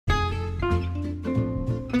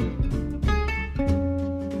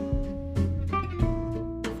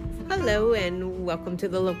Hello and welcome to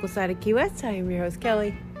the local side of Key West. I am your host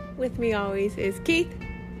Kelly. With me always is Keith.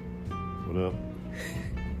 What up?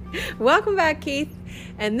 Welcome back, Keith.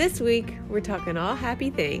 And this week we're talking all happy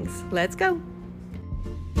things. Let's go.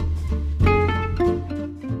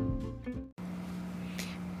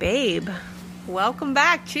 Babe, welcome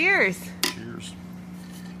back. Cheers. Cheers.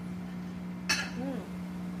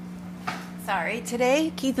 Sorry,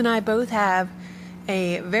 today Keith and I both have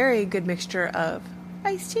a very good mixture of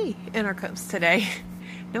iced tea in our cups today.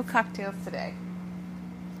 No cocktails today.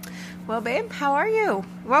 Well, babe, how are you?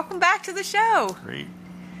 Welcome back to the show. Great.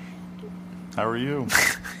 How are you?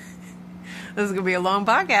 This is going to be a long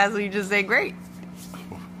podcast, so you just say great.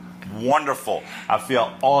 Wonderful. I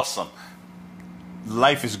feel awesome.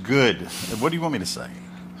 Life is good. What do you want me to say?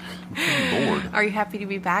 I'm pretty bored. Are you happy to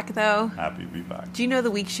be back, though? Happy to be back. Do you know the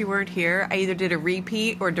weeks you weren't here, I either did a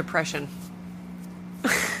repeat or depression?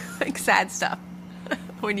 Like sad stuff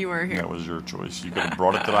when you weren't here. That was your choice. You could have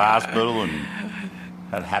brought it to the hospital and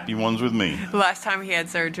had happy ones with me. The last time he had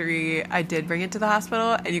surgery, I did bring it to the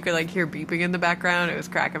hospital, and you could like hear beeping in the background. It was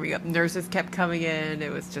cracking me up. Nurses kept coming in.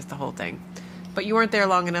 It was just the whole thing. But you weren't there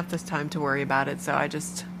long enough this time to worry about it, so I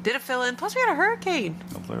just did a fill-in. Plus, we had a hurricane.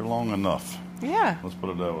 Not there long enough. Yeah. Let's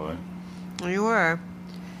put it that way. You were.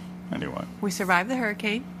 Anyway. We survived the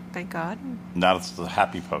hurricane, thank God. Now it's the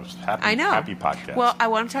happy post. I know. Happy podcast. Well, I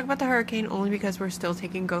want to talk about the hurricane only because we're still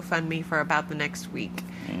taking GoFundMe for about the next week.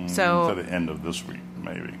 To So, the end of this week,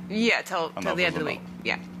 maybe. yeah, till the Enough end is of the week. enough.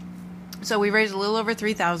 Yeah. So we raised a little over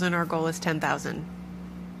 3,000. Our goal is 10,000.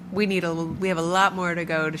 We have a lot more to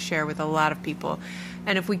go to share with a lot of people.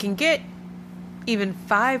 And if we can get even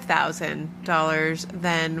 $5,000,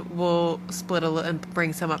 then we'll split a little and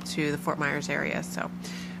bring some up to the Fort Myers area. So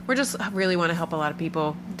we're just really want to help a lot of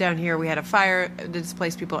people. Down here we had a fire,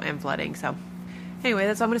 displaced people, and flooding. So anyway,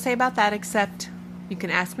 that's all I'm going to say about that, except you can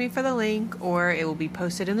ask me for the link, or it will be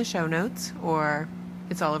posted in the show notes, or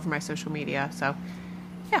it's all over my social media. So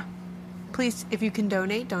yeah, please, if you can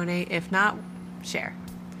donate, donate. If not, share.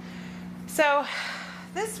 So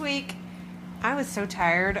this week I was so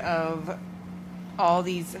tired of all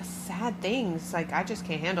these sad things. Like, I just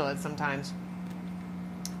can't handle it sometimes.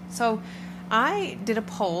 So I did a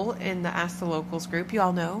poll in the Ask the Locals group. You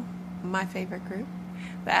all know my favorite group,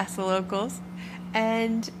 the Ask the Locals.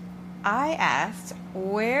 And I asked,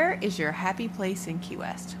 where is your happy place in Key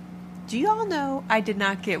West? Do you all know I did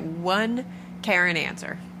not get one Karen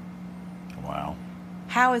answer? Wow.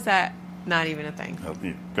 How is that not even a thing?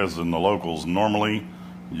 Because in the locals, normally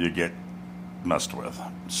you get messed with,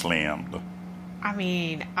 slammed. I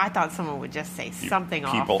mean, I thought someone would just say something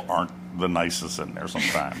off. People aren't the nicest in there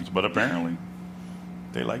sometimes, but apparently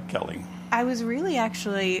they like Kelly. I was really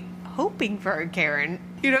actually hoping for a Karen,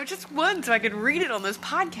 just one so I could read it on this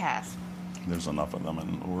podcast. There's enough of them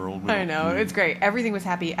in the world. I know, it's great. Everything was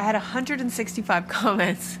happy. I had 165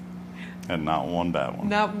 comments. And not one bad one.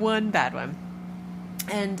 Not one bad one.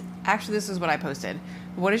 And actually, this is what I posted.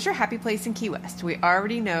 What is your happy place in Key West? We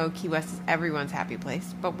already know Key West is everyone's happy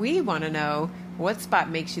place, but we want to know what spot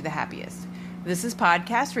makes you the happiest. This is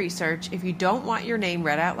podcast research. If you don't want your name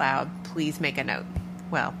read out loud, please make a note.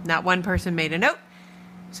 Well, not one person made a note.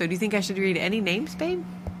 So do you think I should read any names, babe?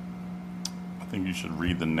 I think you should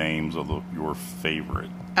read the names of your favorite.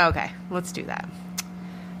 Okay, let's do that.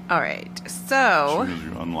 All right, so... As soon as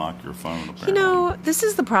you unlock your phone, apparently. This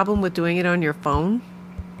is the problem with doing it on your phone,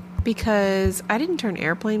 because I didn't turn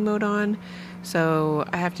airplane mode on, so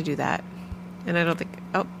I have to do that. And I don't think...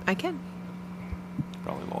 Oh, I can.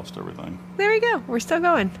 Probably lost everything. There we go. We're still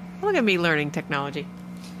going. Look at me learning technology.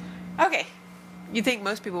 Okay. You think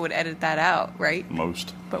most people would edit that out, right?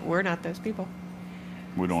 Most. But we're not those people.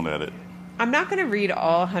 We don't edit. I'm not going to read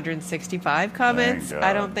all 165 comments, Thank God.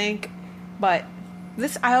 I don't think. But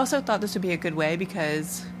I also thought this would be a good way,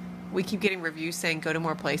 because we keep getting reviews saying go to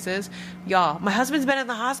more places. Y'all, my husband's been in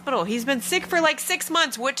the hospital. He's been sick for like 6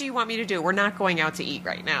 months. What do you want me to do? We're not going out to eat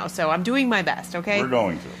right now. So I'm doing my best, okay? We're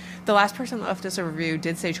going to. The last person that left us a review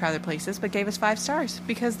did say try other places, but gave us 5 stars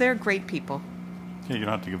because they're great people. Yeah, you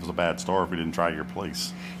don't have to give us a bad star if we didn't try your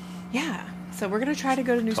place. Yeah. So we're going to try to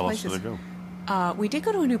go to new Tell places. us where to go. We did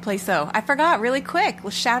go to a new place, though. I forgot really quick.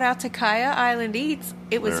 Well, shout out to Kaya Island Eats.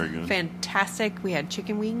 It was Very good. fantastic. We had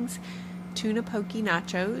chicken wings, tuna poke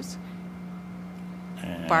nachos,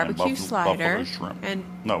 And barbecue slider, buffalo shrimp. and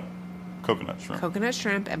No, coconut shrimp. coconut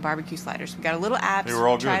shrimp, and barbecue sliders. We got a little apps. They were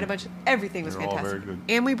all tried good. a bunch. Everything was They were all fantastic. very good.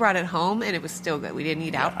 And we brought it home, and it was still good. We didn't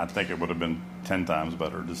eat out. I think it would have been 10 times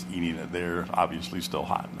better just eating it there. Obviously still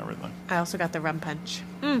hot and everything. I also got the rum punch.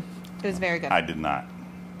 It was very good. I did not.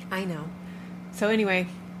 I know. So anyway,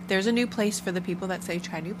 There's a new place for the people that say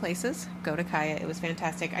try new places. Go to Kaya. It was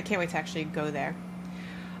fantastic. I can't wait to actually go there.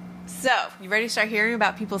 So, you ready to start hearing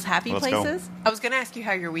about people's happy Let's places? go. I was going to ask you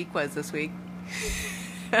how your week was this week.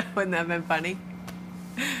 Wouldn't that have been funny?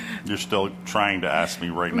 You're still trying to ask me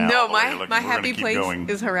right now. No, although my happy place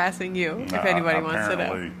is harassing you, if anybody wants to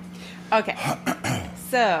know. Okay.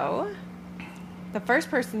 So, the first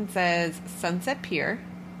person says Sunset Pier.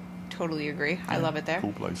 Totally agree. I love it there.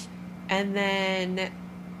 Cool place. And then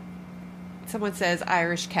someone says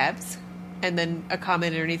Irish Kebs. And then a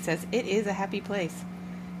comment underneath says, it is a happy place.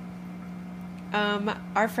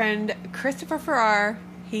 Our friend Christopher Farrar,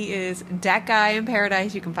 he is that guy in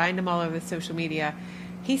paradise. You can find him all over social media.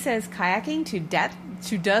 He says kayaking to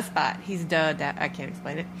the spot. He's I can't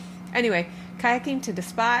explain it. Anyway, kayaking to the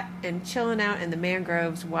spot and chilling out in the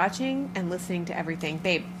mangroves, watching and listening to everything.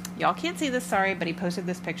 Babe, y'all can't see this, sorry, but he posted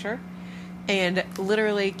this picture. And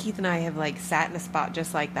literally, Keith and I have like sat in a spot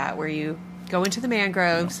just like that, where you go into the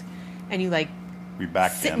mangroves and you like we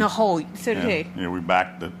backed sit in a hole. So did he. Yeah, we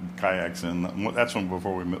backed the kayaks in. That's when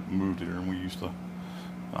before we moved here, and we used to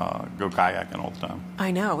go kayaking all the time.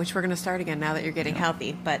 I know, which we're going to start again now that you're getting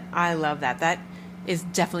healthy. But I love that. That is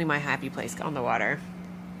definitely my happy place on the water.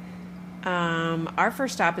 Our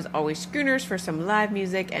first stop is always Schooners for some live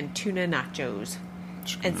music and tuna nachos.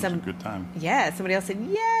 Schooners a good time. Yeah, somebody else said,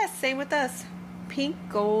 yes, same with us. Pink,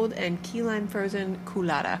 gold, and key lime frozen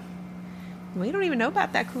culotta. We don't even know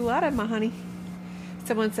about that culotta, my honey.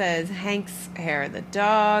 Someone says Hank's hair of the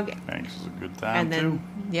dog. Hank's is a good time, and then, too.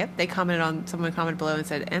 Yep, someone commented below and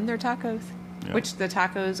said, and their tacos. Yep. Which the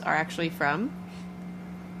tacos are actually from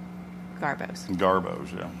Garbo's.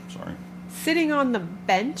 Garbo's, yeah, sorry. Sitting on the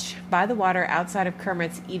bench by the water outside of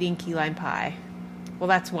Kermit's eating key lime pie. Well,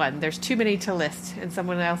 that's one. There's too many to list. And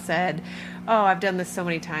someone else said, oh, I've done this so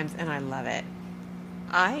many times and I love it.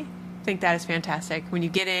 I think that is fantastic. When you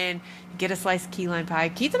get in, you get a slice of key lime pie.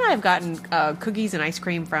 Keith and I have gotten cookies and ice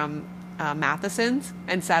cream from Matheson's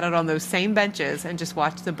and sat out on those same benches and just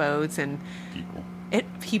watched the boats and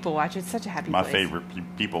people watch. It's such a happy place. My favorite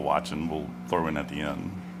people watching we'll throw in at the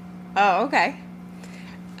end. Oh, okay.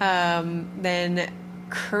 Then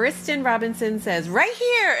Kristen Robinson says, right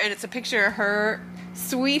here! And it's a picture of her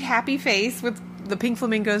sweet, happy face with the pink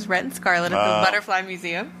flamingos, red and scarlet, at the Butterfly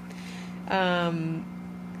Museum.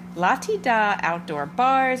 La Tida Outdoor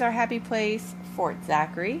Bars, our happy place. Fort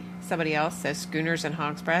Zachary. Somebody else says Schooners and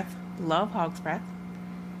Hog's Breath. Love Hog's Breath.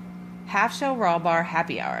 Half Shell Raw Bar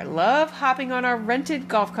Happy Hour. Love hopping on our rented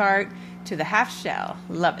golf cart to the Half Shell.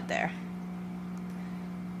 Love it there.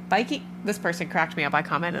 Biking. This person cracked me up. I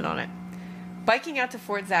commented on it. Biking out to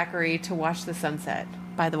Fort Zachary to watch the sunset.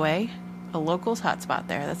 By the way, a local's hotspot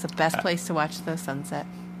there. That's the best place to watch the sunset.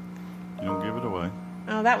 You don't give it away.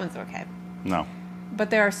 Oh, that one's okay. No. But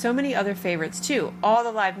there are so many other favorites too. All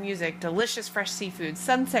the live music, delicious fresh seafood,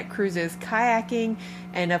 sunset cruises, kayaking,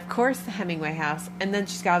 and of course the Hemingway House. And then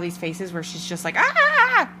she's got all these faces where she's just like,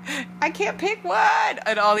 ah, I can't pick one,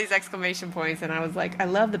 and all these exclamation points. And I was like, I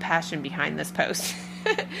love the passion behind this post.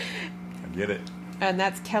 I get it. And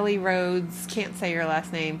that's Kelly Rhodes. Can't say your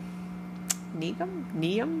last name.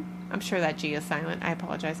 Neum? I'm sure that G is silent. I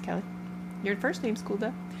apologize, Kelly. Your first name's cool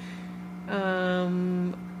though.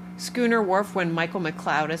 Schooner Wharf when Michael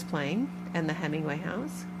McLeod is playing, and the Hemingway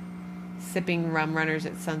House. Sipping rum runners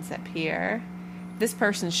at Sunset Pier. This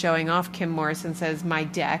person's showing off. Kim Morrison says, my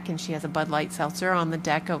deck, and she has a Bud Light seltzer on the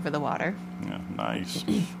deck over the water. Yeah, nice.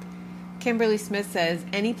 Kimberly Smith says,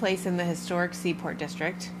 any place in the historic Seaport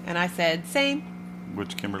District. And I said, same.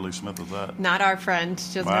 Which Kimberly Smith is that? Not our friend.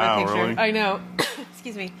 She doesn't have a picture. Really? I know.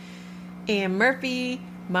 Excuse me. And Murphy,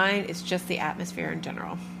 mine is just the atmosphere in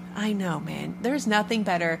general. I know, man. There's nothing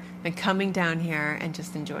better than coming down here and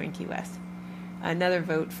just enjoying Key West. Another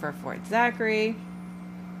vote for Fort Zachary.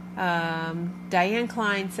 Diane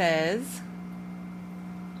Klein says,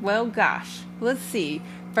 well, gosh, let's see.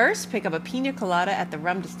 First, pick up a pina colada at the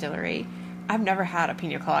rum distillery. I've never had a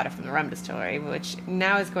pina colada from the rum distillery, which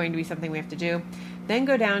now is going to be something we have to do. Then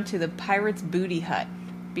go down to the Pirate's Booty Hut.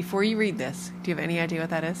 Before you read this, do you have any idea what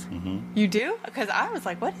that is? Mm-hmm. You do? Because I was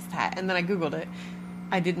like, what is that? And then I Googled it.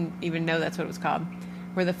 I didn't even know that's what it was called.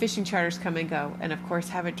 Where the fishing charters come and go. And, of course,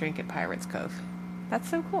 have a drink at Pirates Cove. That's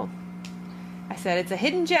so cool. I said, it's a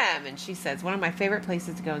hidden gem. And she says, one of my favorite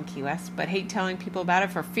places to go in Key West. But hate telling people about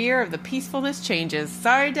it for fear of the peacefulness changes.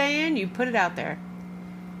 Sorry, Diane, you put it out there.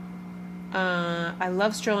 I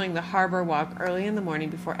love strolling the harbor walk early in the morning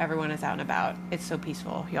before everyone is out and about. It's so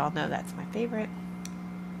peaceful. Y'all know that's my favorite.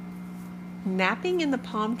 Napping in the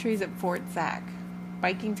palm trees at Fort Zach.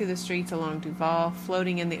 Biking through the streets along Duval,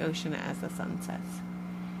 floating in the ocean as the sun sets.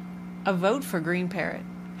 A vote for Green Parrot.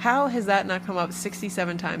 How has that not come up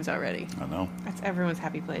 67 times already? I know. That's everyone's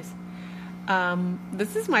happy place.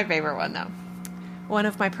 This is my favorite one, though. One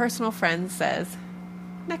of my personal friends says,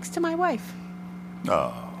 next to my wife.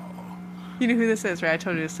 Oh. You know who this is, right? I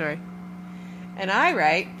told you the story. And I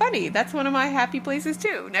write, funny, that's one of my happy places,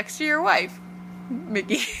 too. Next to your wife,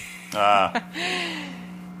 Mickey.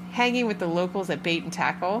 Hanging with the locals at Bait and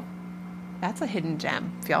Tackle. That's a hidden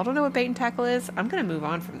gem. If y'all don't know what Bait and Tackle is, I'm going to move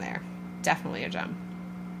on from there. Definitely a gem.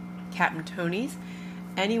 Captain Tony's.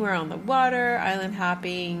 Anywhere on the water, island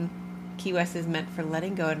hopping. Key West is meant for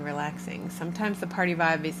letting go and relaxing. Sometimes the party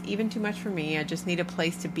vibe is even too much for me. I just need a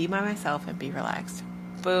place to be by myself and be relaxed.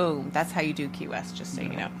 Boom. That's how you do Key West, just so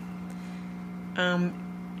you know.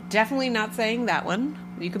 Definitely not saying that one.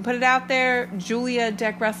 You can put it out there, Julia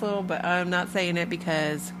Deck Russell, but I'm not saying it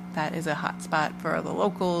because that is a hot spot for the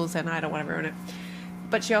locals and I don't want to ruin it.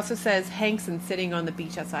 But she also says Hanks and sitting on the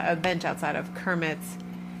beach outside, a bench outside of Kermit's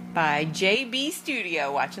by JB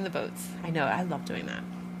Studio watching the boats. I know, I love doing that.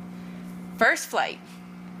 First Flight.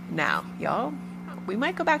 Now, y'all, we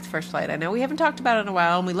might go back to First Flight. I know we haven't talked about it in a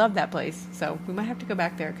while, and we love that place. So we might have to go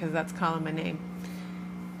back there because that's calling my name.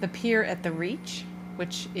 The Pier at the Reach,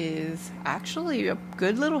 which is actually a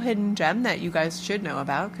good little hidden gem that you guys should know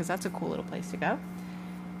about because that's a cool little place to go.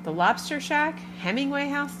 The Lobster Shack, Hemingway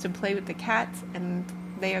House to play with the cats, and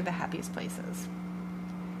they are the happiest places.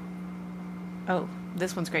 Oh,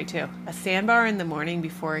 this one's great too. A sandbar in the morning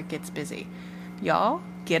before it gets busy. Y'all,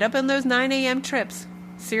 get up on those 9 a.m. trips.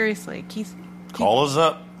 Seriously, Keith. Call us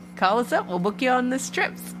up. Call us up. We'll book you on these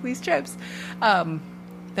trips.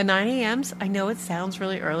 The 9 a.m.s, I know it sounds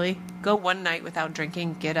really early. Go one night without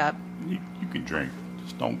drinking, get up. You can drink.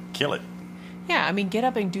 Just don't kill it. Yeah, I mean, get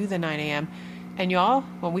up and do the 9 a.m. And y'all,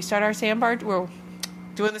 when we start our sandbar, we're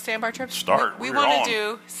doing the sandbar trip. We want to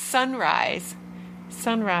do sunrise.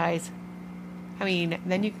 Sunrise. I mean,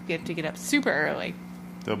 then you get to get up super early.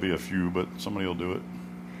 There'll be a few, but somebody will do it.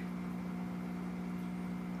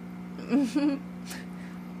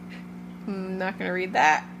 I'm not going to read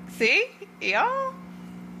that. See? Y'all?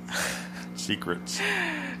 Secrets.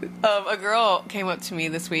 A girl came up to me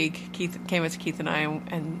this week. Came up to Keith and I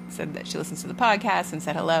and said that she listens to the podcast and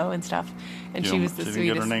said hello and stuff. And she was the sweetest. She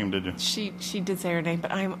didn't get her name, did you? She did say her name,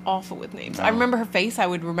 but I am awful with names. I remember her face. I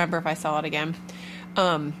would remember if I saw it again.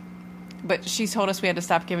 But she told us we had to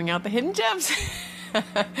stop giving out the hidden gems.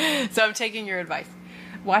 So I'm taking your advice.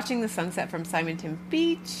 Watching the sunset from Simonton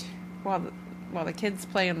Beach while the kids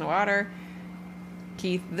play in the water.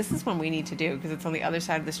 Keith, this is one we need to do because it's on the other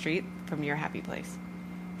side of the street from your happy place.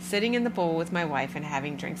 Sitting in the bowl with my wife and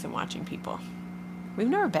having drinks and watching people. We've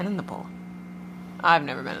never been in the bowl. I've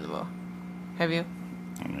never been in the bowl. Have you?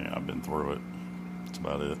 Yeah, I've been through it. That's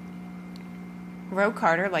about it. Ro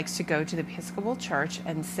Carter likes to go to the Episcopal Church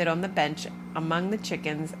and sit on the bench among the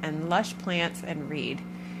chickens and lush plants and read.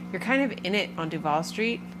 You're kind of in it on Duval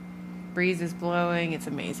Street. Breeze is blowing. It's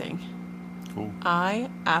amazing. Cool. I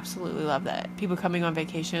absolutely love that. People coming on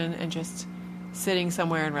vacation and just sitting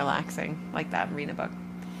somewhere and relaxing like that and reading a book.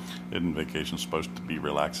 Isn't vacation supposed to be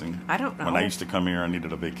relaxing? I don't know. When I used to come here, I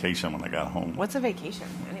needed a vacation when I got home. What's a vacation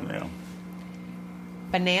anyway? Yeah.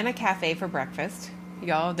 Banana Cafe for breakfast.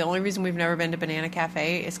 Y'all, the only reason we've never been to Banana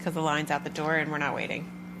Cafe is because the line's out the door and we're not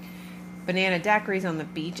waiting. Banana daiquiris on the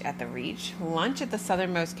beach at the Reach. Lunch at the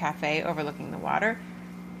southernmost cafe overlooking the water.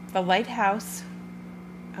 The Lighthouse.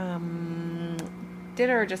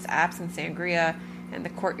 Dinner, just apps and sangria, and the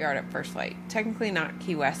courtyard at First Flight. Technically not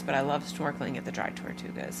Key West, but I love snorkeling at the Dry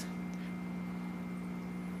Tortugas.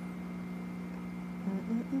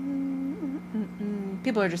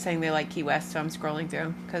 People are just saying they like Key West, so I'm scrolling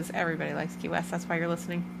through because everybody likes Key West. That's why you're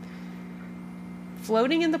listening.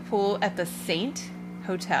 Floating in the pool at the Saint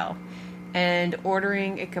Hotel and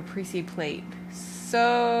ordering a caprese plate.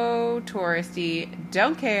 So touristy.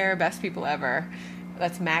 Don't care. Best people ever.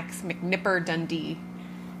 That's Max McNipper Dundee.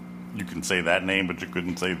 You can say that name, but you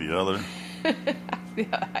couldn't say the other.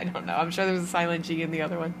 Yeah, I don't know. I'm sure there was a silent G in the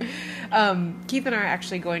other one. Keith and I are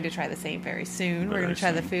actually going to try the Saint very soon. We're going to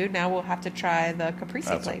try the food. Now we'll have to try the caprese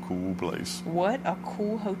plate. That's a cool place. What a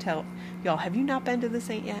cool hotel. Y'all, have you not been to the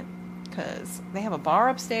Saint yet? Because they have a bar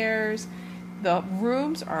upstairs. The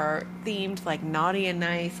rooms are themed like naughty and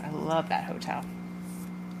nice. I love that hotel.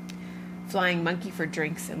 Flying Monkey for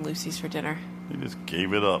drinks and Lucy's for dinner. He just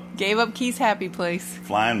gave it up. Gave up Keith's happy place.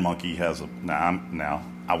 Flying Monkey has a... Now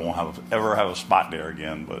I won't ever have a spot there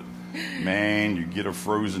again, but man, you get a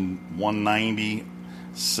frozen 190,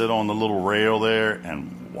 sit on the little rail there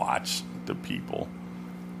and watch the people.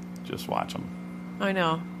 Just watch them. I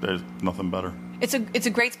know. There's nothing better. It's a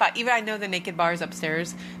great spot. Even I know the naked bars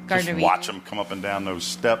upstairs. Garden Just of watch Eden. them come up and down those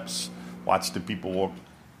steps. Watch the people walk.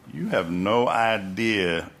 You have no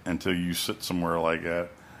idea until you sit somewhere like that,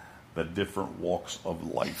 the different walks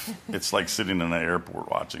of life. It's like sitting in an airport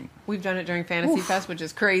watching. We've done it during Fantasy Fest, which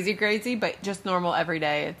is crazy, but just normal every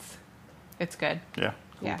day. It's good. Yeah,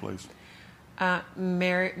 cool Yeah. place.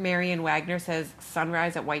 Marion Wagner says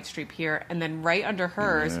sunrise at White Street Pier, and then right under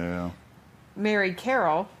hers, Yeah. Mary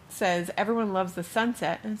Carroll says everyone loves the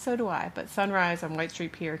sunset, and so do I, but sunrise on White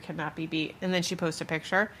Street Pier cannot be beat. And then she posts a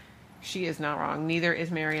picture. She is not wrong. Neither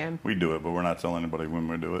is Marianne. We do it, but we're not telling anybody when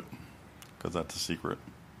we do it because that's a secret.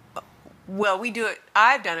 Well, we do it.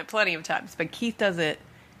 I've done it plenty of times, but Keith does it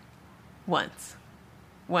once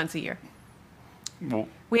a year. Well,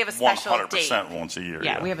 We have a special 100% date. once a year.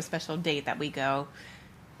 Yeah, we have a special date that we go.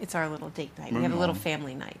 It's our little date night. We have a little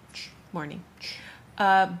family night morning.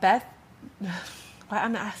 Beth,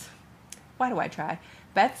 why do I try?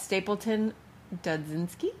 Beth Stapleton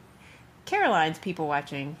Dudzinski, Caroline's people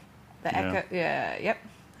watching. The Yeah. Echo. Yeah, yep.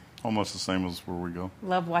 Almost the same as where we go.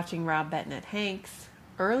 Love watching Rob Bettnet Hanks.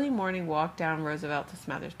 Early morning walk down Roosevelt to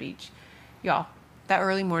Smothers Beach. Y'all, that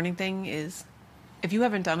early morning thing is, if you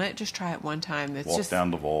haven't done it, just try it one time. It's Walk just down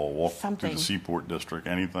Duval, walk something. through the Seaport District,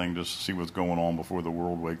 anything, just to see what's going on before the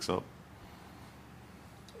world wakes up.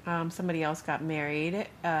 Somebody else got married.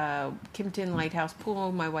 Kimpton Lighthouse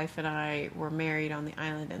Pool. My wife and I were married on the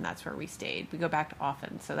island, and that's where we stayed. We go back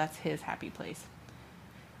often, so that's his happy place.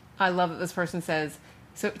 I love that this person says,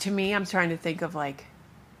 so to me, I'm trying to think of like,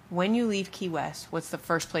 when you leave Key West, what's the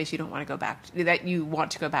first place you don't want to go back to, that you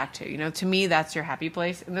want to go back to? You know, to me, that's your happy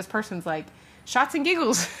place. And this person's like, shots and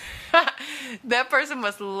giggles. That person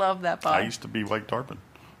must love that bar. I used to be White Tarpon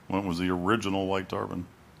when it was the original White Tarpon.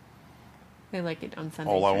 They like it on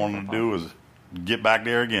Sunday. All I wanted to do was get back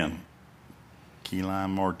there again. Key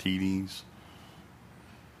lime martinis.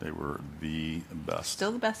 They were the best.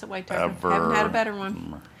 Still the best at White Tarpon. Ever. Haven't had a better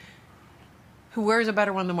one. Who wears a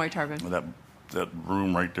better one than White Tarpon? That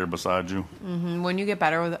room right there beside you. Mm-hmm. When you get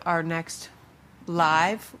better, with our next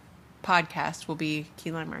live podcast will be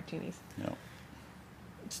key lime martinis. Yeah.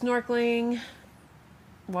 Snorkeling,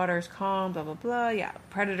 water is calm, blah, blah, blah. Yeah,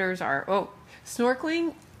 predators are... Oh,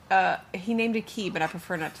 snorkeling, he named a key, but I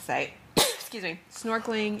prefer not to say. Excuse me.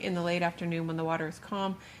 Snorkeling in the late afternoon when the water is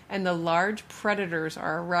calm and the large predators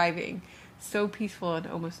are arriving. So peaceful and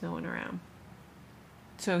almost no one around.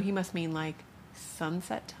 So he must mean like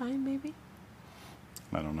sunset time, maybe?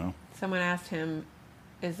 I don't know. Someone asked him,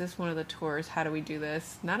 is this one of the tours? How do we do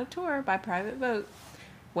this? Not a tour, by private vote.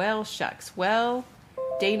 Well, shucks. Well,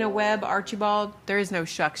 Dana Webb, Archibald, there is no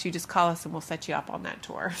shucks. You just call us and we'll set you up on that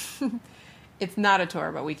tour. It's not a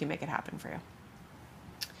tour, but we can make it happen for you.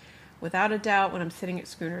 Without a doubt, when I'm sitting at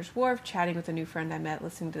Schooner's Wharf, chatting with a new friend I met,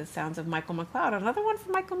 listening to the sounds of Michael McLeod. Another one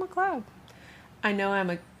from Michael McLeod. I know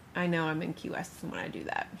I'm in Key West when I do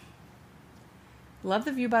that. Love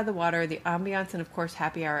the view by the water, the ambiance, and of course,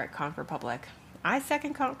 happy hour at Conch Republic. I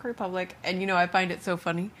second Conch Republic, and you know, I find it so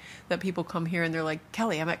funny that people come here and they're like,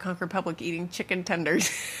 Kelly, I'm at Conch Republic eating chicken tenders.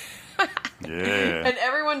 Yeah. And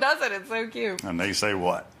everyone does it. It's so cute. And they say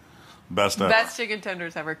what? Best ever. Best chicken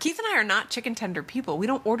tenders ever. Keith and I are not chicken tender people. We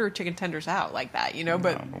don't order chicken tenders out like that, you know,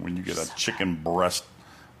 but when you get a chicken breast,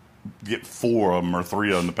 get 4 of them or 3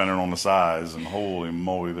 of them, depending on the size, and holy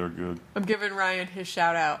moly, they're good. I'm giving Ryan his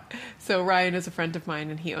shout out. So Ryan is a friend of mine,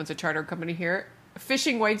 and he owns a charter company here,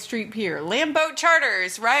 Fishing White Street Pier, Lamboat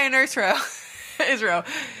Charters, Ryan Israel.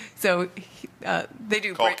 So they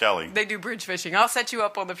do. Call Kelly. They do bridge fishing. I'll set you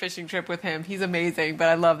up on the fishing trip with him. He's amazing, but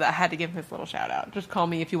I love that. I had to give him his little shout out. Just call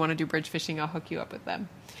me if you want to do bridge fishing. I'll hook you up with them.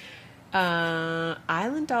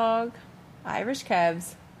 Island Dog, Irish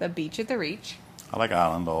Kevs, The Beach at the Reach. I like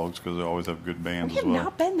Island Dogs because they always have good bands We as have well.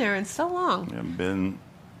 not been there in so long. We haven't been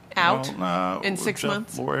Out well, in 6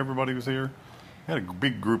 months. Before everybody was here. We had a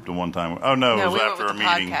big group the one time. Oh no, No, it was we went after with a the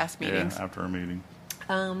meeting. podcast meetings. Yeah, after a meeting.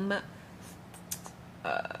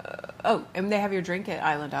 And they have your drink at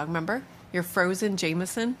Island Dog, remember? Your frozen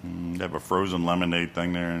Jameson. They have a frozen lemonade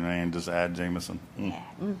thing there, and just add Jameson. Yeah.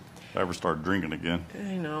 If I ever start drinking again,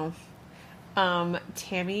 I know.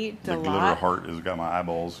 Tammy the glitter Delot. heart has got my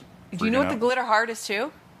eyeballs. Do you know what freaking the out. glitter heart is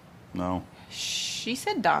too? No, She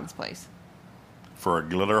said Don's place. for a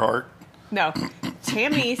glitter heart. No.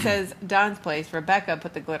 Tammy says Don's place. Rebecca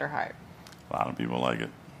put the glitter heart. A lot of people like it.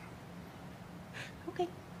 Okay.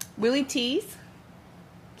 Willie T's.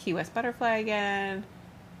 Key West Butterfly again.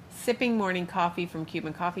 Sipping morning coffee from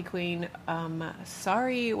Cuban Coffee Queen.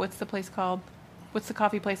 Sorry, what's the place called? What's the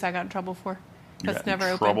coffee place I got in trouble for? You That's got in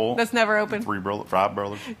never trouble? open. That's never open. Five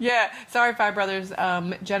brothers. Yeah. Sorry, Five Brothers.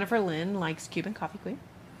 Jennifer Lynn likes Cuban Coffee Queen.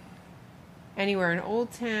 Anywhere in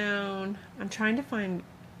Old Town. I'm trying to find...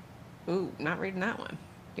 Ooh, not reading that one.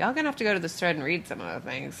 Y'all gonna have to go to this thread and read some of the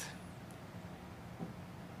things.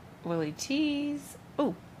 Willie T's.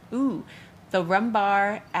 Ooh. The rum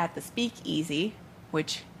bar at the Speakeasy,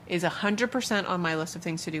 which is 100% on my list of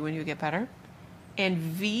things to do when you get better. And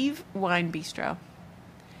Vive Wine Bistro.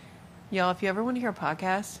 Y'all, if you ever want to hear a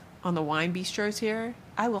podcast on the wine bistros here,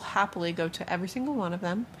 I will happily go to every single one of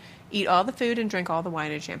them, eat all the food and drink all the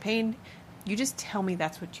wine and champagne. You just tell me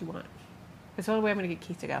that's what you want. That's the only way I'm going to get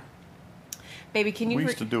Keith to go. Baby, can you... We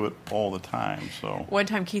used to do it all the time, so... One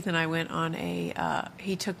time Keith and I went on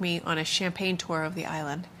he took me on a champagne tour of the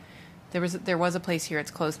island. There was a place here,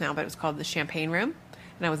 it's closed now, but it was called the Champagne Room.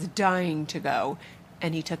 And I was dying to go.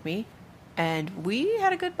 And he took me. And we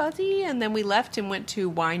had a good buzzy. And then we left and went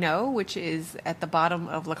to Wino, which is at the bottom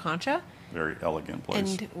of La Concha. Very elegant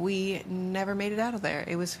place. And we never made it out of there.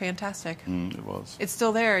 It was fantastic. It was. It's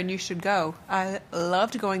still there, and you should go. I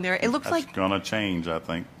loved going there. It looks That's like... going to change, I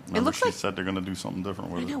think. Remember, she like... said they're going to do something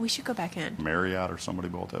different with it. I know, we should go back in. Marriott or somebody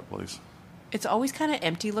bought that place. It's always kind of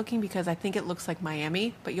empty looking because I think it looks like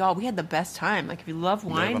Miami. But y'all, we had the best time. Like, if you love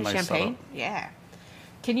wine and nice champagne. setup. Yeah.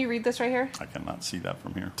 Can you read this right here? I cannot see that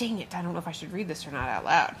from here. Dang it. I don't know if I should read this or not out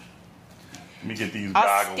loud. Let me get these I'll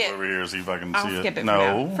goggles skip. over here, see if I can see it. I'll skip it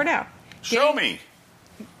No. for now. Show me.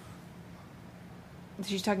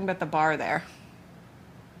 She's talking about the bar there.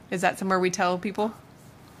 Is that somewhere we tell people?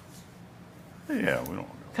 Yeah, we don't.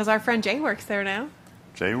 Because our friend Jay works there now.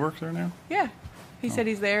 Jay works there now? Yeah. He said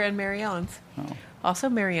he's there and Mary Ellen's. Oh. Also,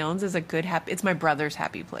 Mary Ellen's is a good happy... It's my brother's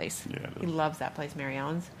happy place. Yeah, it He is. loves that place, Mary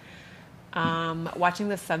Ellen's. Watching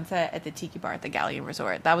the sunset at the Tiki Bar at the Galleon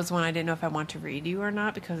Resort. That was one I didn't know if I want to read you or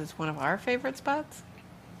not because it's one of our favorite spots.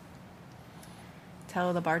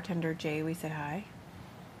 Tell the bartender Jay we said hi.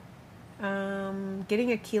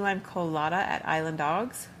 Getting a key lime colada at Island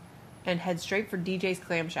Dogs and head straight for DJ's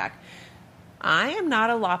Clam Shack. I am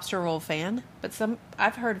not a lobster roll fan, but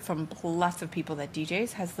I've heard from lots of people that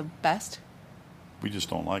DJ's has the best We just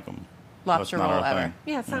don't like them. lobster That's not roll our ever. thing.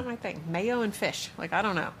 Yeah, it's not my thing. Mayo and fish. Like, I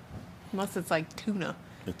don't know. Unless it's like tuna.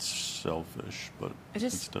 It's shellfish, but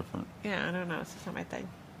it's different. Yeah, I don't know. It's just not my thing.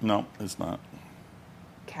 No, it's not.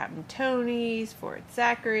 Captain Tony's, Fort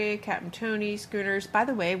Zachary, Captain Tony's, Schooners. By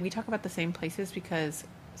the way, we talk about the same places because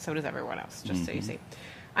so does everyone else, just so you see.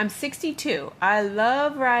 I'm 62. I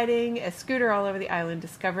love riding a scooter all over the island,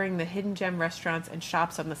 discovering the hidden gem restaurants and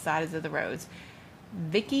shops on the sides of the roads.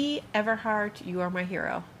 Vicky Everhart, you are my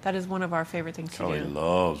hero. That is one of our favorite things Kelly to do.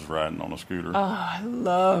 loves riding on a scooter. Oh, I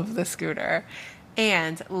love the scooter.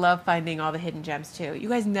 And love finding all the hidden gems, too. You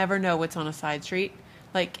guys never know what's on a side street.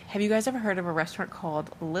 Like, have you guys ever heard of a restaurant called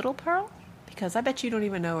Little Pearl? Because I bet you don't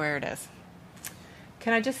even know where it is.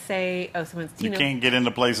 Can I just say, someone's You Tina. can't get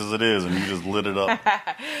into places it is, and you just lit it up.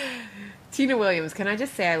 Tina Williams, can I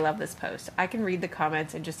just say I love this post? I can read the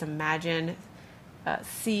comments and just imagine,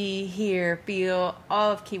 see, hear, feel,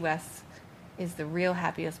 all of Key West is the real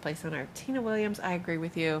happiest place on earth. Tina Williams, I agree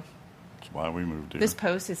with you. That's why we moved here. This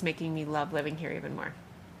post is making me love living here even more.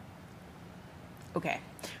 Okay.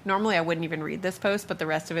 Normally I wouldn't even read this post, but the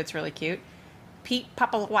rest of it's really cute. Pete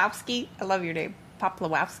Poplawski, I love your name,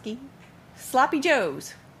 Poplawski. Sloppy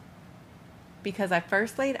Joe's. Because I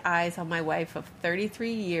first laid eyes on my wife of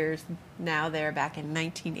 33 years now there back in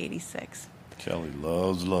 1986. Kelly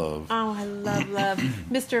loves love. Oh, I love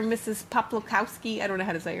Mr. and Mrs. Poplawski. I don't know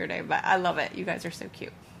how to say your name, but I love it. You guys are so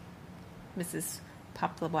cute. Mrs.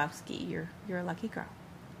 Poplawski, you're a lucky girl.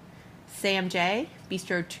 Sam J,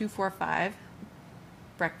 Bistro 245.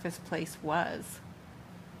 Breakfast place was.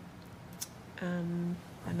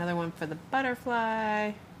 Another one for the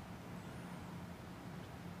butterfly.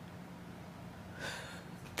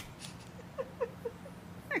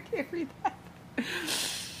 I can't read that.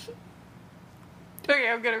 Okay,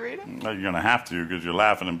 I'm gonna read it. You're going to have to because you're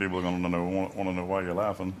laughing, and people are going to want to know why you're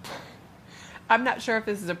laughing. I'm not sure if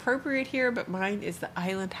this is appropriate here, but mine is the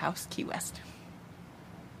Island House Key West.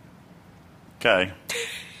 Okay.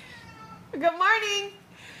 Good morning.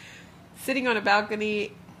 Sitting on a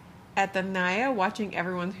balcony at the Naya, watching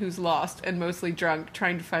everyone who's lost and mostly drunk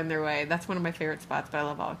trying to find their way. That's one of my favorite spots, but I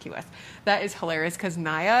love all of Key West. That is hilarious because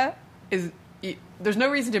Naya is... There's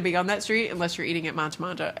no reason to be on that street unless you're eating at Mancha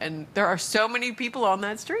Mancha, and there are so many people on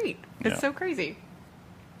that street. It's so crazy.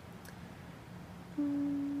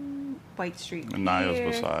 White Street. And Naya's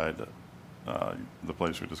here. beside the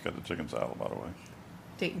place we just got the chicken salad, by the way.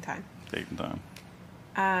 Dayton time. Dayton time.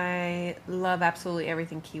 I love absolutely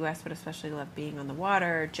everything Key West, but especially love being on the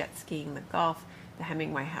water, jet skiing, the golf. The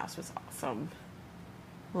Hemingway house was awesome.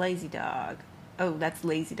 Lazy Dog. Oh, that's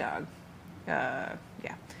Lazy Dog. Yeah.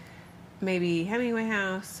 Maybe Hemingway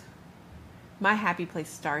house. My happy place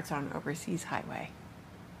starts on Overseas Highway.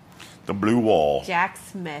 The Blue Wall. Jack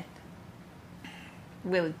Smith.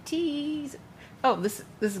 Willie Tees. Oh, this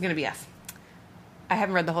is going to be us. I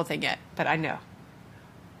haven't read the whole thing yet, but I know.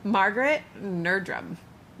 Margaret Nerdrum.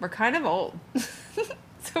 We're kind of old.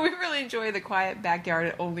 So we really enjoy the quiet backyard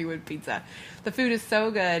at Onlywood Pizza. The food is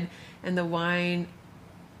so good, and the wine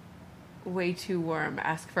way too warm.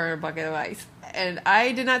 Ask for a bucket of ice. And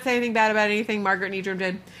I did not say anything bad about anything Margaret Nerdrum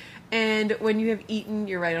did. And when you have eaten,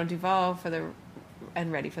 you're right on Duval and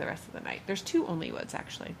ready for the rest of the night. There's 2 Onlywoods,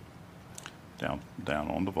 actually. Down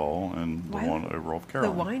on Duval and the one over off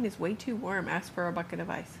Caroline. The wine is way too warm. Ask for a bucket of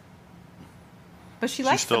ice. But she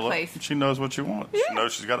likes the place. She knows what she wants. Yeah. She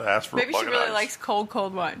knows she's got to ask for a bucket of ice. Maybe she really likes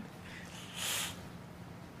cold wine.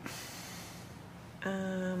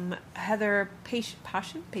 Heather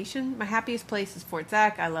Patient. My happiest place is Fort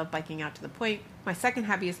Zack. I love biking out to the point. My second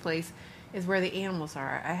happiest place is where the animals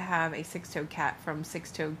are. I have a 6-toed cat from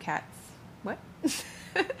 6-toed Cats. What?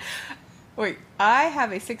 Wait. I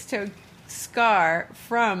have a 6-toed scar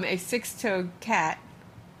from a 6-toed cat.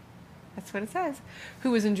 That's what it says.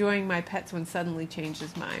 Who was enjoying my pets when suddenly changed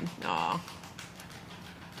his mind. Aw.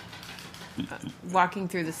 Walking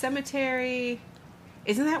through the cemetery.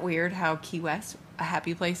 Isn't that weird how Key West, a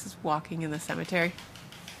happy place, is walking in the cemetery?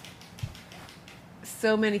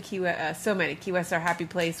 So many Key West are a happy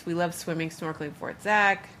place. We love swimming, snorkeling, Fort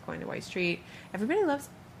Zack, going to White Street. Everybody loves,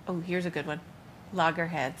 here's a good one,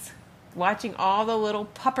 Loggerheads. Watching all the little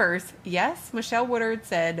puppers, yes, Michelle Woodard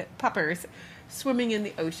said puppers, swimming in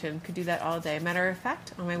the ocean. Could do that all day. Matter of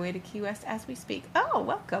fact, on my way to Key West as we speak. Oh,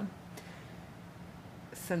 welcome.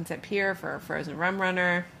 Sunset Pier for a frozen rum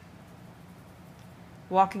runner.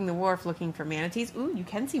 Walking the wharf looking for manatees. Ooh, you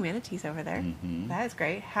can see manatees over there. Mm-hmm. That is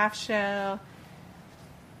great. Half shell.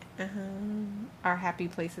 Our happy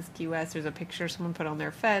place is Key West. There's a picture someone put on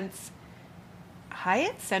their fence.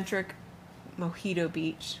 Hyatt-centric Mojito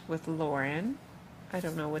Beach with Lauren. I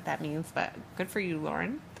don't know what that means, but good for you,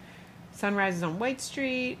 Lauren. Sunrises on White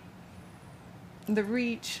Street. The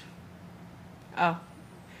Reach. Oh.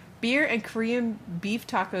 Beer and Korean beef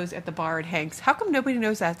tacos at the bar at Hank's. How come nobody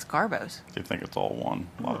knows that's Garbo's? They think it's all one.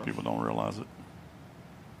 A lot of people don't realize it.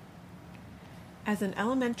 As an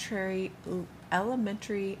elementary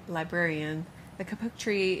librarian, The Kapok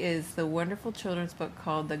Tree is the wonderful children's book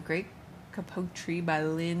called The Great Kapok Tree by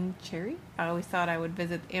Lynn Cherry. I always thought I would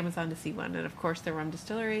visit Amazon to see one. And of course, the rum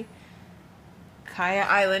distillery. Kaya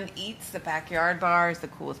Island Eats, the backyard bar, is the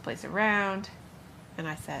coolest place around. And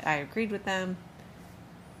I said I agreed with them.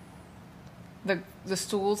 The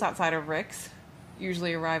stools outside of Rick's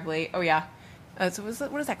usually arrive late. Oh, yeah. So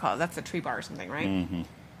what is that called? That's a tree bar or something, right? Mm-hmm.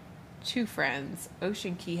 Two Friends.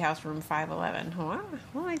 Ocean Key House, room 511.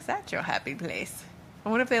 What makes that your happy place? I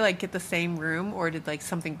wonder if they, get the same room, or did,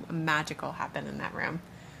 something magical happen in that room?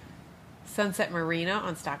 Sunset Marina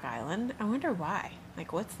on Stock Island. I wonder why.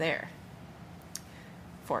 What's there?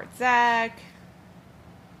 Fort Zack.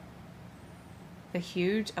 The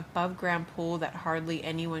huge above-ground pool that hardly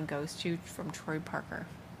anyone goes to from Troy Parker.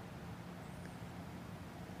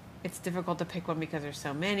 It's difficult to pick one because there's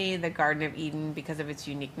so many. The Garden of Eden because of its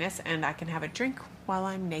uniqueness, and I can have a drink while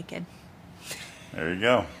I'm naked. There you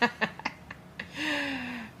go.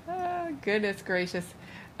 Oh, goodness gracious.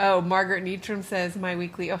 Oh, Margaret Needtrum says, my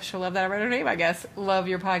weekly... Oh, she'll love that I read her name, I guess. Love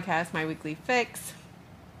your podcast, my weekly fix.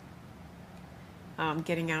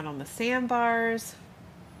 Getting out on the sandbars.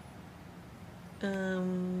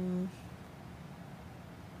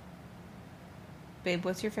 Babe,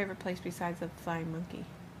 what's your favorite place besides the Flying Monkey?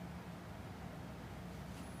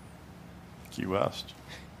 Key West.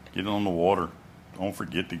 Get on the water. Don't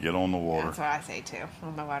forget to get on the water. That's what I say too,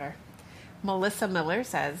 on the water. Melissa Miller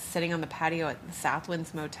says, sitting on the patio at the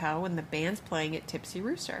Southwinds Motel when the band's playing at Tipsy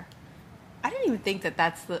Rooster. I didn't even think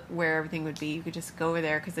that's where everything would be. You could just go over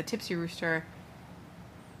there because the Tipsy Rooster...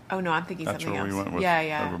 Oh, no, I'm thinking something else. That's where we went with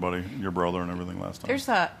everybody, your brother and everything last time.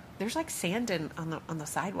 There's sand on the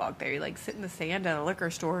sidewalk there. You sit in the sand at a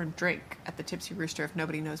liquor store and drink at the Tipsy Rooster if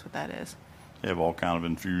nobody knows what that is. They have all kind of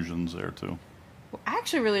infusions there, too. Well, I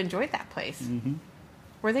actually really enjoyed that place. Mm-hmm.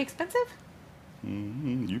 Were they expensive?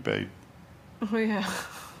 Mm-hmm. You paid. Oh, yeah.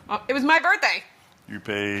 Oh, it was my birthday. You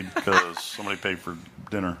paid because somebody paid for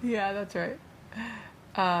dinner. Yeah, that's right.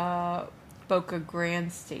 Boca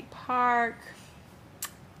Grande State Park.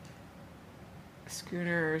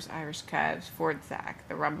 Schooners, Irish Cabs, Fort Zack,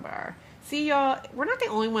 the Rum Bar. See, y'all, we're not the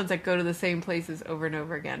only ones that go to the same places over and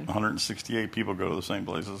over again. 168 people go to the same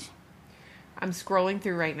places. I'm scrolling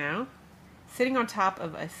through right now. Sitting on top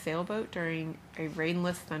of a sailboat during a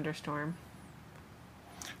rainless thunderstorm.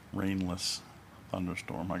 Rainless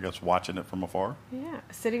thunderstorm. I guess watching it from afar. Yeah,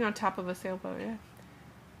 sitting on top of a sailboat, yeah.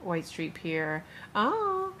 White Street Pier.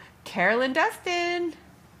 Oh, Carolyn Dustin.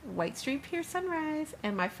 White Street Pier sunrise.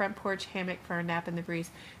 And my front porch hammock for a nap in the breeze.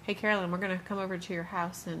 Hey, Carolyn, we're going to come over to your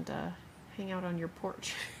house and hang out on your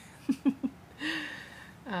porch.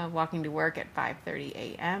 Walking to work at 5:30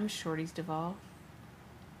 a.m. Shorty's Duval.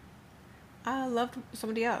 I loved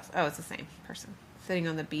somebody else. Oh, it's the same person. Sitting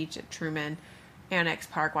on the beach at Truman Annex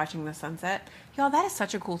Park watching the sunset. Y'all, that is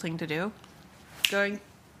such a cool thing to do. Going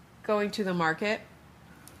to the market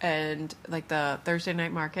and like the Thursday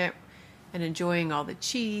night market and enjoying all the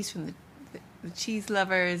cheese from the cheese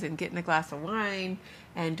lovers and getting a glass of wine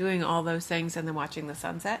and doing all those things and then watching the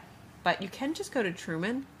sunset. But you can just go to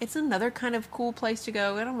Truman. It's another kind of cool place to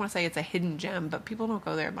go. I don't want to say it's a hidden gem, but people don't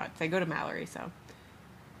go there much. They go to Mallory, so.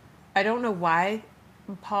 I don't know why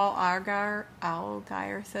Paul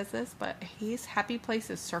Algier says this, but his happy place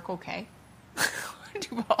is Circle K on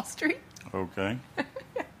Duval Street. Okay.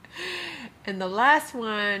 And the last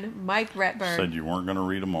one, Mike Retburn. Said you weren't going to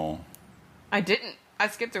read them all. I didn't. I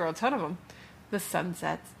skipped through a ton of them. The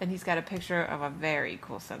sunsets. And he's got a picture of a very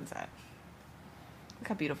cool sunset. Look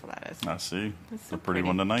how beautiful that is. I see. It's so a pretty pretty.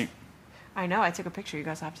 one tonight. I know. I took a picture. You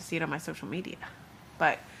guys will have to see it on my social media.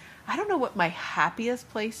 But I don't know what my happiest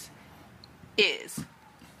place is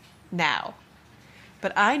now.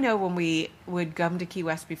 But I know when we would come to Key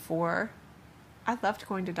West before, I loved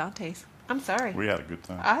going to Dante's. I'm sorry. We had a good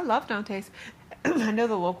time. I love Dante's. I know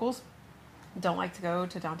the locals don't like to go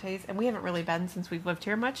to Dante's, and we haven't really been since we've lived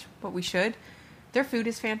here much, but we should. Their food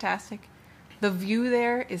is fantastic. The view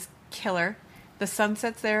there is killer. The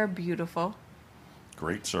sunsets there are beautiful.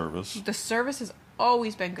 Great service. The service has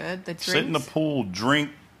always been good. The drinks. Sit in the pool,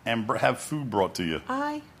 drink, and have food brought to you.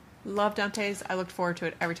 I love Dante's. I looked forward to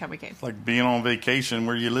it every time we came. It's like being on vacation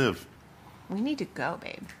where you live. We need to go,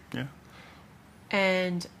 babe. Yeah.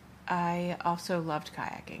 And I also loved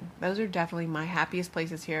kayaking. Those are definitely my happiest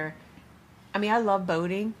places here. I mean, I love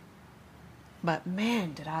boating, but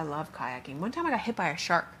man, did I love kayaking. One time I got hit by a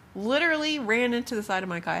shark. Literally ran into the side of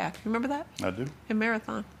my kayak. Remember that? I do. In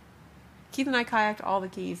Marathon. Keith and I kayaked all the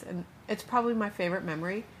Keys, and it's probably my favorite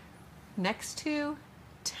memory. Next to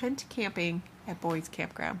tent camping at Boyd's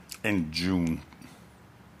Campground. In June.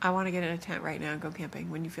 I want to get in a tent right now and go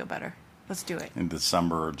camping when you feel better. Let's do it. In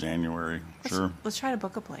December or January. Sure. Let's try to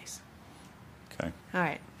book a place. Okay. All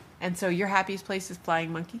right. And so your happiest place is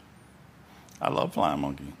Flying Monkey? I love Flying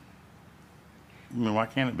Monkey. I mean, why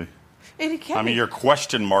can't it be? It can I mean, be. your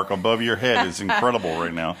question mark above your head is incredible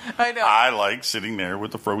right now. I know. I like sitting there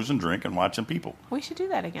with a frozen drink and watching people. We should do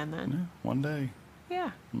that again then. Yeah, one day.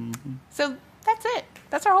 Yeah. Mm-hmm. So that's it.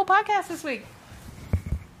 That's our whole podcast this week.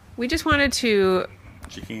 We just wanted to...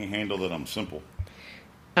 But you can't handle that I'm simple.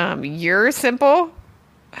 You're simple.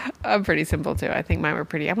 I'm pretty simple too. I think mine were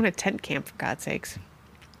pretty... I want a tent camp, for God's sakes.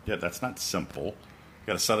 Yeah, that's not simple. You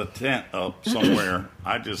got to set a tent up somewhere.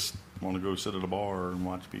 I just want to go sit at a bar and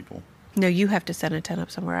watch people. No, you have to set a tent up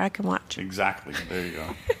somewhere I can watch. Exactly. There you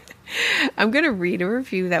go. I'm going to read a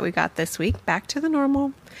review that we got this week, Back to the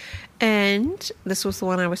Normal. And this was the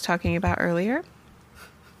one I was talking about earlier.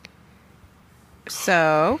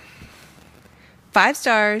 So, 5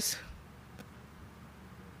 stars.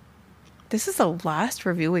 This is the last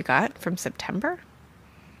review we got from September.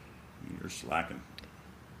 You're slacking.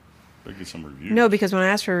 Better get some reviews. No, because when I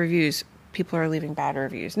ask for reviews, people are leaving bad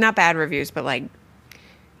reviews. Not bad reviews, but like,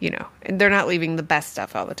 you know, they're not leaving the best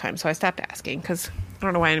stuff all the time. So I stopped asking because I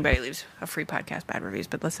don't know why anybody leaves a free podcast bad reviews,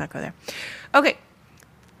 but let's not go there. Okay.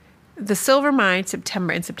 The Silver Mine,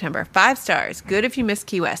 in September. 5 stars. Good if you missed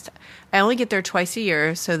Key West. I only get there twice a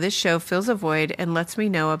year, so this show fills a void and lets me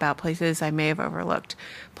know about places I may have overlooked.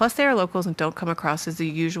 Plus, they are locals and don't come across as the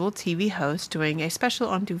usual TV host doing a special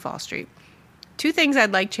on Duval Street. 2 things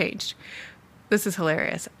I'd like changed. This is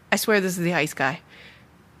hilarious. I swear this is the ice guy.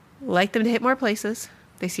 Like them to hit more places.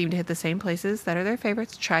 They seem to hit the same places that are their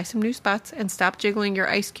favorites. Try some new spots and stop jiggling your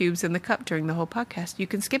ice cubes in the cup during the whole podcast. You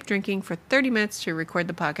can skip drinking for 30 minutes to record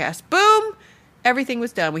the podcast. Boom! Everything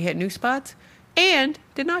was done. We hit new spots and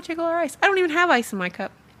did not jiggle our ice. I don't even have ice in my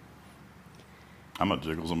cup. I'm going to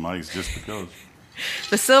jiggle some ice just because.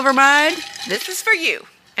 The Silver Mine, this is for you.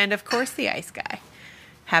 And of course, the ice guy.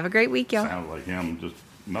 Have a great week, y'all. Sounds like him just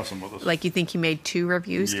messing with us. Like you think he made 2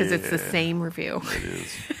 reviews because it's the Yeah. same review. It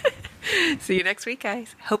is. See you next week,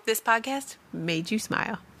 guys. Hope this podcast made you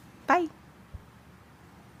smile. Bye.